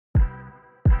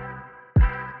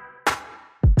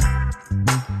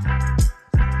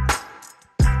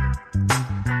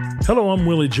Hello, I'm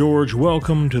Willie George.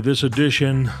 Welcome to this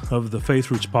edition of the Faith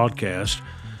Roots Podcast.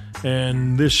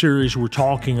 And this series, we're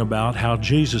talking about how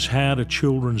Jesus had a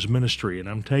children's ministry. And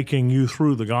I'm taking you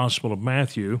through the Gospel of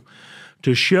Matthew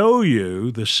to show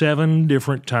you the 7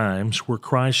 different times where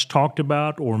Christ talked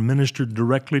about or ministered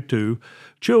directly to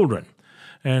children.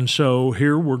 And so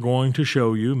here we're going to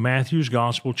show you Matthew's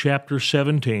Gospel, chapter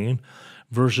 17,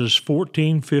 verses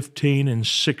 14, 15, and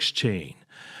 16.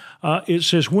 It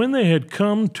says, "When they had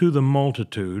come to the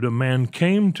multitude, a man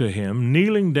came to him,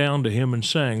 kneeling down to him and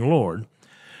saying, 'Lord,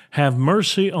 have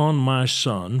mercy on my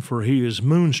son, for he is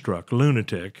moonstruck,'"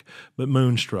 lunatic, but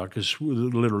moonstruck is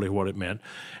literally what it meant.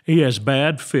 "He has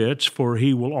bad fits, for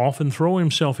he will often throw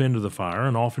himself into the fire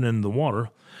and often into the water.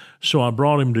 So I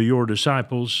brought him to your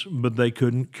disciples, but they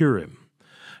couldn't cure him."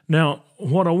 Now,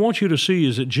 what I want you to see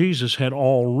is that Jesus had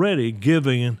already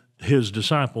given his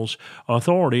disciples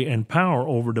authority and power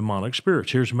over demonic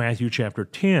spirits. Here's Matthew chapter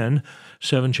 10,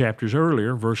 7 chapters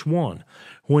earlier, verse 1.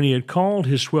 "When he had called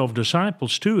his 12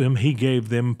 disciples to him, he gave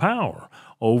them power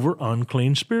over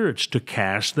unclean spirits to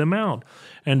cast them out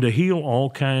and to heal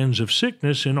all kinds of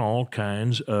sickness and all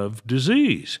kinds of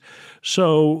disease."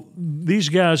 So these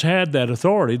guys had that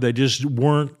authority. They just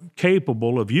weren't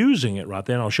capable of using it right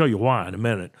then. I'll show you why in a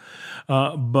minute.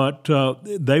 But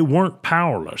they weren't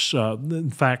powerless.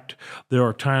 In fact, there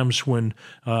are times when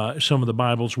some of the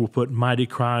Bibles will put mighty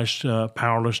Christ,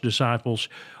 powerless disciples.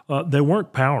 They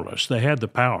weren't powerless. They had the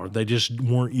power. They just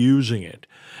weren't using it.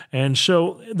 And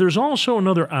so there's also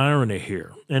another irony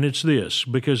here, and it's this,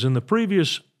 because in the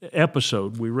previous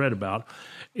episode we read about,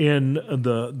 in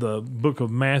the book of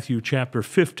Matthew chapter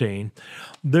 15,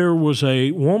 there was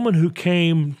a woman who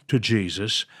came to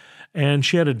Jesus, and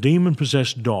she had a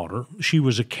demon-possessed daughter. She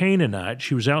was a Canaanite.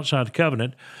 She was outside the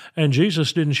covenant, and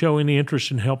Jesus didn't show any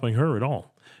interest in helping her at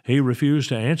all. He refused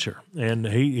to answer, and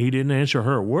he didn't answer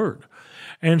her a word.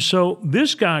 And so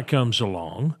this guy comes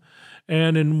along,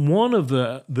 and in one of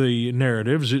the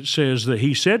narratives, it says that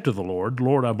he said to the Lord,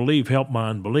 "Lord, I believe, help my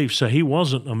unbelief." So he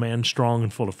wasn't a man strong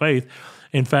and full of faith.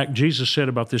 In fact, Jesus said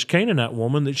about this Canaanite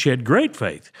woman that she had great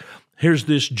faith. Here's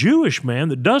this Jewish man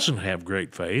that doesn't have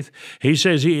great faith. He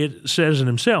says it says in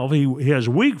himself he has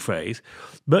weak faith,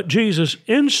 but Jesus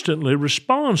instantly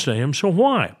responds to him. So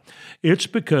why? It's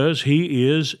because he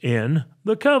is in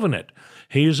the covenant.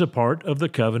 He is a part of the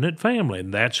covenant family,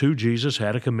 and that's who Jesus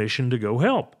had a commission to go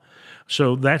help.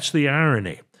 So that's the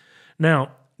irony.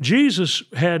 Now, Jesus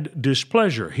had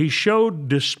displeasure. He showed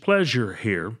displeasure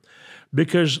here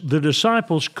because the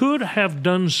disciples could have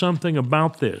done something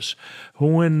about this.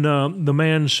 When the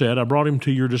man said, "I brought him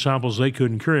to your disciples, they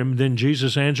couldn't cure him," then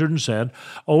Jesus answered and said,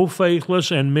 "O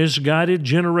faithless and misguided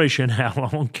generation, how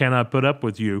long can I put up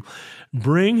with you?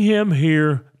 Bring him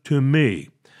here to me."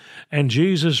 And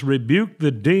Jesus rebuked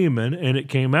the demon, and it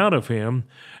came out of him,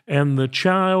 and the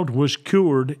child was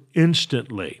cured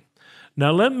instantly.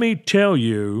 Now, let me tell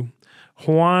you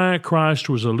why Christ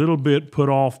was a little bit put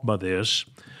off by this,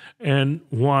 and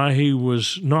why he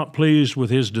was not pleased with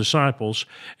his disciples.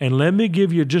 And let me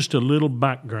give you just a little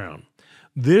background.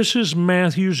 This is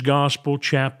Matthew's Gospel,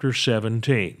 chapter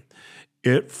 17.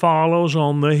 It follows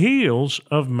on the heels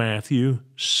of Matthew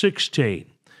 16.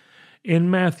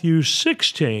 In Matthew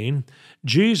 16,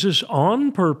 Jesus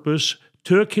on purpose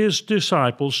took his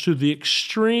disciples to the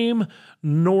extreme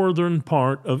northern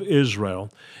part of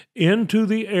Israel, into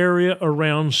the area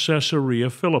around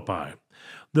Caesarea Philippi.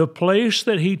 The place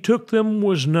that he took them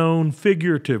was known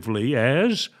figuratively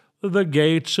as the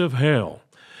gates of hell.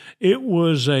 It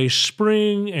was a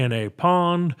spring and a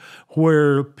pond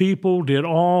where people did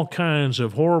all kinds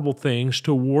of horrible things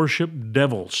to worship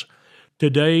devils.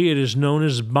 Today it is known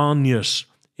as Banyas.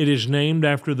 It is named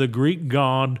after the Greek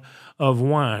god of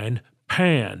wine,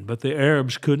 Pan, but the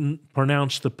Arabs couldn't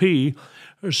pronounce the P,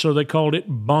 so they called it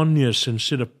Banyas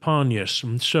instead of Panyas.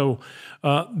 And so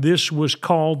this was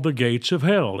called the gates of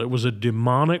hell. It was a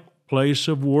demonic place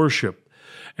of worship.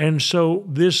 And so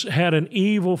this had an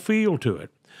evil feel to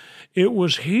it. It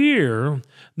was here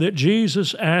that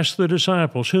Jesus asked the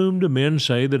disciples, "Whom do men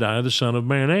say that I, the Son of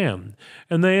Man, am?"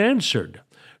 And they answered,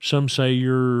 "Some say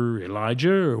you're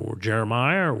Elijah or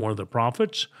Jeremiah or one of the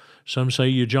prophets. Some say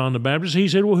you're John the Baptist." He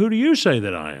said, "Well, who do you say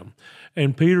that I am?"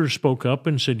 And Peter spoke up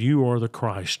and said, "You are the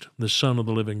Christ, the Son of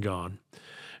the living God."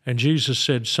 And Jesus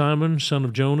said, "Simon, son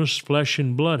of Jonas, flesh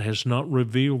and blood has not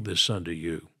revealed this unto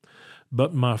you,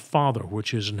 but my Father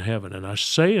which is in heaven. And I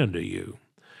say unto you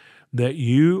that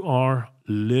you are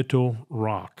little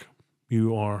rock."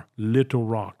 You are little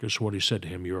rock, is what he said to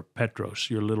him. You're Petros,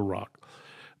 you're a little rock.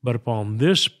 "But upon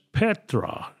this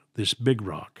Petra," this big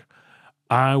rock,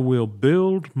 "I will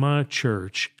build my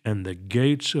church, and the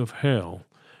gates of hell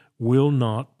will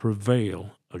not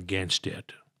prevail against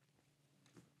it.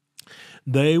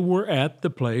 They were at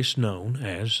the place known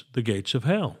as the gates of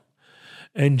hell.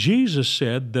 And Jesus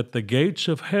said that the gates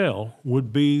of hell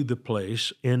would be the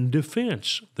place in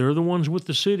defense. They're the ones with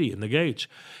the city and the gates.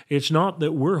 It's not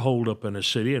that we're holed up in a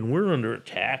city and we're under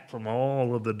attack from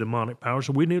all of the demonic powers.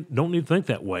 So we don't need to think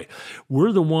that way.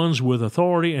 We're the ones with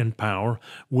authority and power.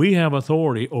 We have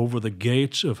authority over the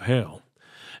gates of hell.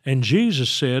 And Jesus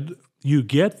said, you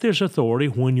get this authority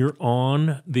when you're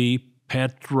on the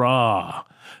Petra,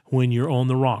 when you're on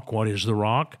the rock. What is the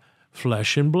rock?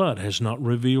 Flesh and blood has not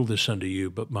revealed this unto you,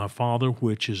 but my Father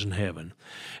which is in heaven.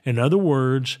 In other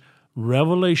words,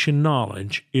 revelation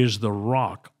knowledge is the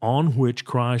rock on which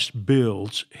Christ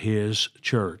builds his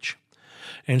church.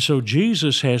 And so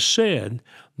Jesus has said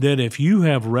that if you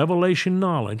have revelation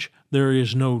knowledge, there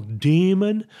is no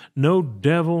demon, no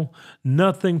devil,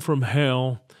 nothing from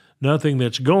hell, nothing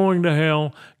that's going to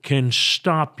hell can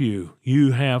stop you.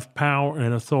 You have power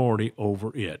and authority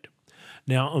over it.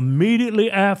 Now,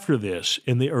 immediately after this,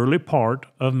 in the early part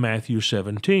of Matthew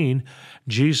 17,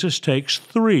 Jesus takes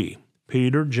three,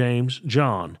 Peter, James,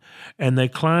 John, and they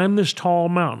climb this tall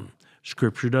mountain.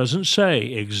 Scripture doesn't say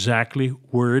exactly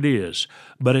where it is,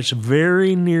 but it's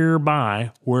very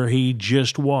nearby where he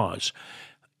just was.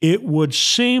 It would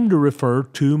seem to refer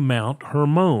to Mount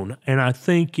Hermon, and I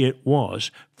think it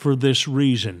was for this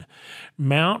reason.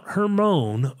 Mount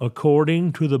Hermon,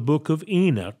 according to the book of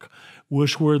Enoch,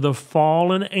 was where the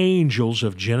fallen angels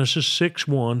of Genesis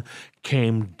 6:1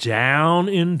 came down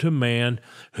into man,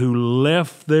 who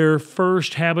left their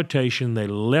first habitation, they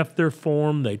left their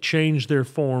form, they changed their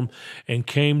form, and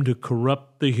came to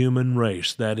corrupt the human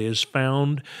race. That is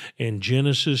found in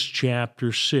Genesis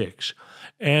chapter 6.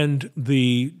 And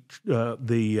the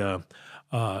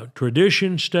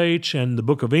tradition states, and the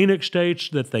book of Enoch states,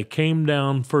 that they came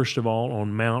down, first of all,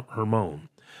 on Mount Hermon.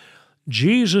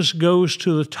 Jesus goes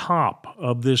to the top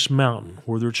of this mountain,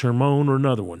 whether it's Hermon or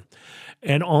another one,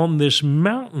 and on this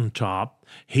mountaintop,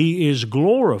 he is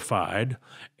glorified,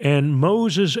 and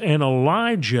Moses and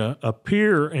Elijah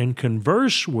appear and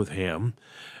converse with him,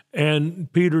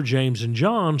 and Peter, James, and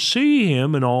John see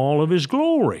him in all of his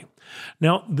glory.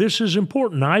 Now, this is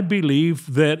important. I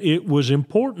believe that it was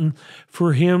important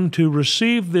for him to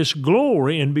receive this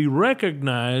glory and be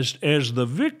recognized as the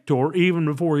victor even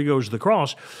before he goes to the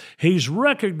cross. He's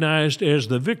recognized as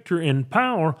the victor in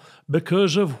power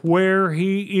because of where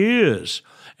he is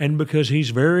and because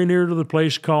he's very near to the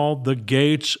place called the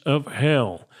gates of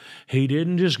hell. He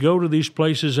didn't just go to these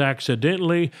places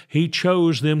accidentally. He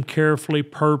chose them carefully,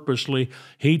 purposely.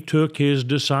 He took his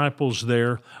disciples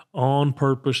there on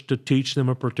purpose to teach them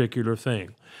a particular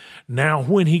thing. Now,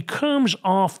 when he comes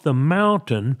off the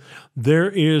mountain, there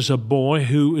is a boy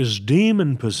who is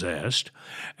demon-possessed,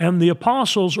 and the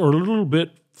apostles are a little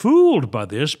bit fooled by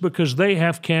this because they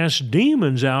have cast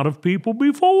demons out of people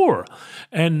before,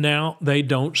 and now they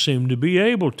don't seem to be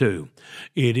able to.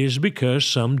 It is because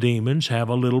some demons have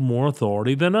a little more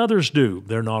authority than others do.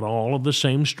 They're not all of the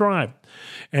same stripe.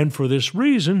 And for this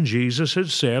reason, Jesus had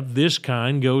said, this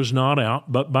kind goes not out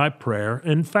but by prayer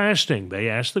and fasting. They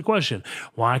asked the question,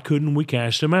 why couldn't we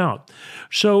cast him out?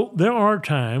 So there are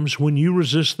times when you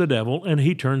resist the devil and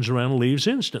he turns around and leaves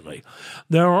instantly.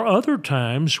 There are other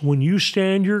times when you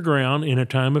stand your ground in a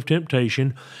time of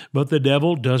temptation, but the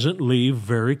devil doesn't leave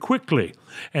very quickly.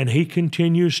 And he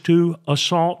continues to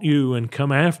assault you and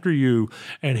come after you,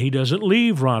 and he doesn't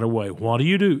leave right away. What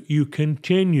do? You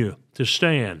continue to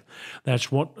stand. That's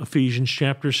what Ephesians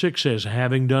chapter 6 says.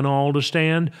 Having done all to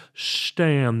stand,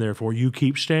 stand therefore. You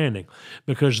keep standing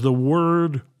because the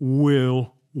word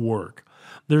will work.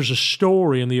 There's a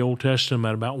story in the Old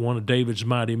Testament about one of David's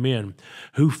mighty men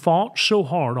who fought so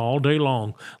hard all day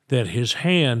long that his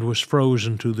hand was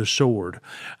frozen to the sword.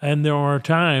 And there are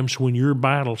times when your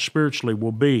battle spiritually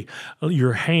will be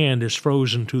your hand is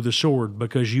frozen to the sword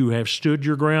because you have stood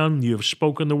your ground, you have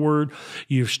spoken the word,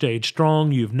 you've stayed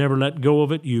strong, you've never let go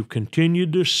of it, you've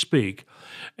continued to speak,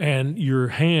 and your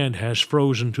hand has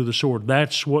frozen to the sword.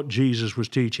 That's what Jesus was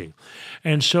teaching.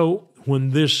 And so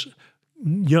when this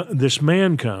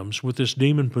man comes with this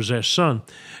demon-possessed son,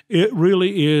 it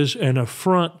really is an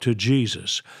affront to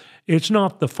Jesus. It's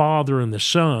not the Father and the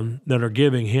Son that are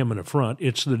giving him an affront.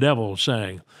 It's the devil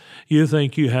saying, you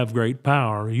think you have great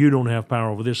power. You don't have power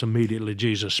over this. Immediately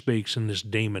Jesus speaks and this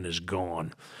demon is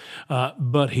gone.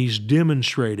 But he's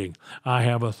demonstrating, I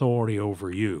have authority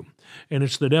over you. And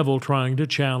it's the devil trying to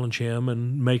challenge him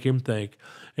and make him think,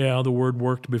 yeah, the word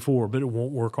worked before, but it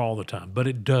won't work all the time. But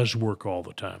it does work all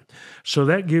the time. So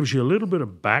that gives you a little bit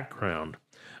of background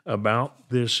about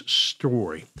this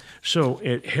story. So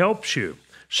it helps you.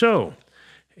 So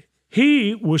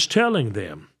He was telling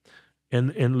them,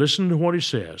 and listen to what he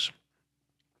says.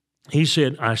 He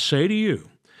said, I say to you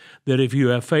that if you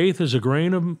have faith as a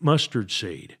grain of mustard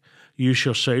seed, you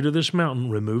shall say to this mountain,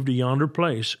 remove to yonder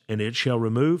place, and it shall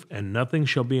remove, and nothing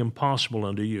shall be impossible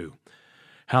unto you.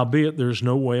 Howbeit there is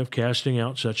no way of casting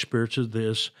out such spirits as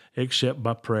this, except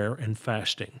by prayer and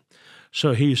fasting.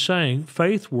 So he's saying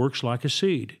faith works like a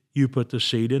seed. You put the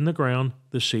seed in the ground,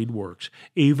 the seed works.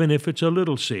 Even if it's a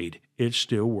little seed, it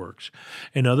still works.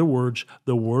 In other words,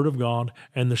 the Word of God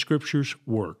and the Scriptures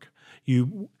work.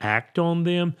 You act on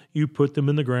them, you put them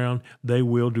in the ground, they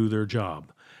will do their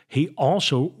job. He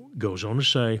also goes on to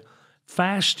say,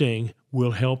 fasting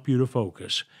will help you to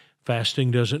focus.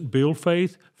 Fasting doesn't build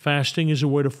faith. Fasting is a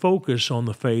way to focus on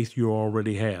the faith you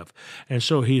already have. And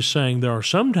so he's saying there are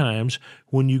some times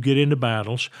when you get into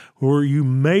battles where you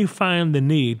may find the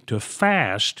need to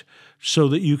fast so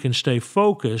that you can stay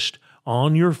focused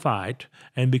on your fight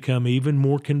and become even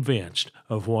more convinced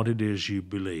of what it is you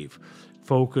believe.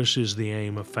 Focus is the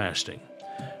aim of fasting.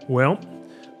 Well,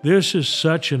 this is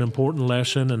such an important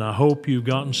lesson, and I hope you've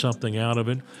gotten something out of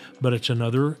it, but it's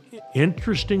another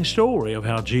interesting story of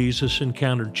how Jesus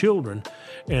encountered children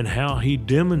and how he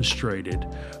demonstrated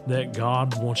that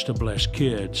God wants to bless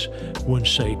kids when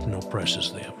Satan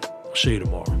oppresses them. See you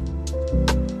tomorrow.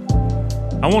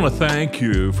 I want to thank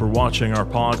you for watching our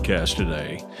podcast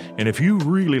today. And if you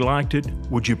really liked it,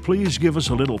 would you please give us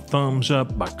a little thumbs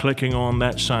up by clicking on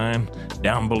that sign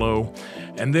down below?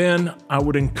 And then I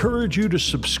would encourage you to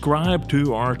subscribe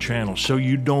to our channel so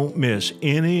you don't miss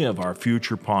any of our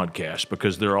future podcasts,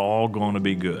 because they're all going to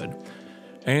be good.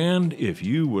 And if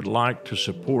you would like to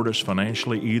support us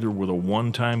financially, either with a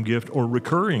one-time gift or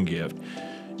recurring gift,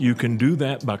 you can do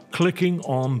that by clicking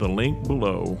on the link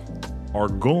below or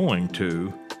going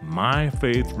to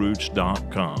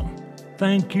myfaithroots.com.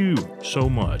 Thank you so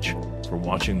much for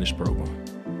watching this program.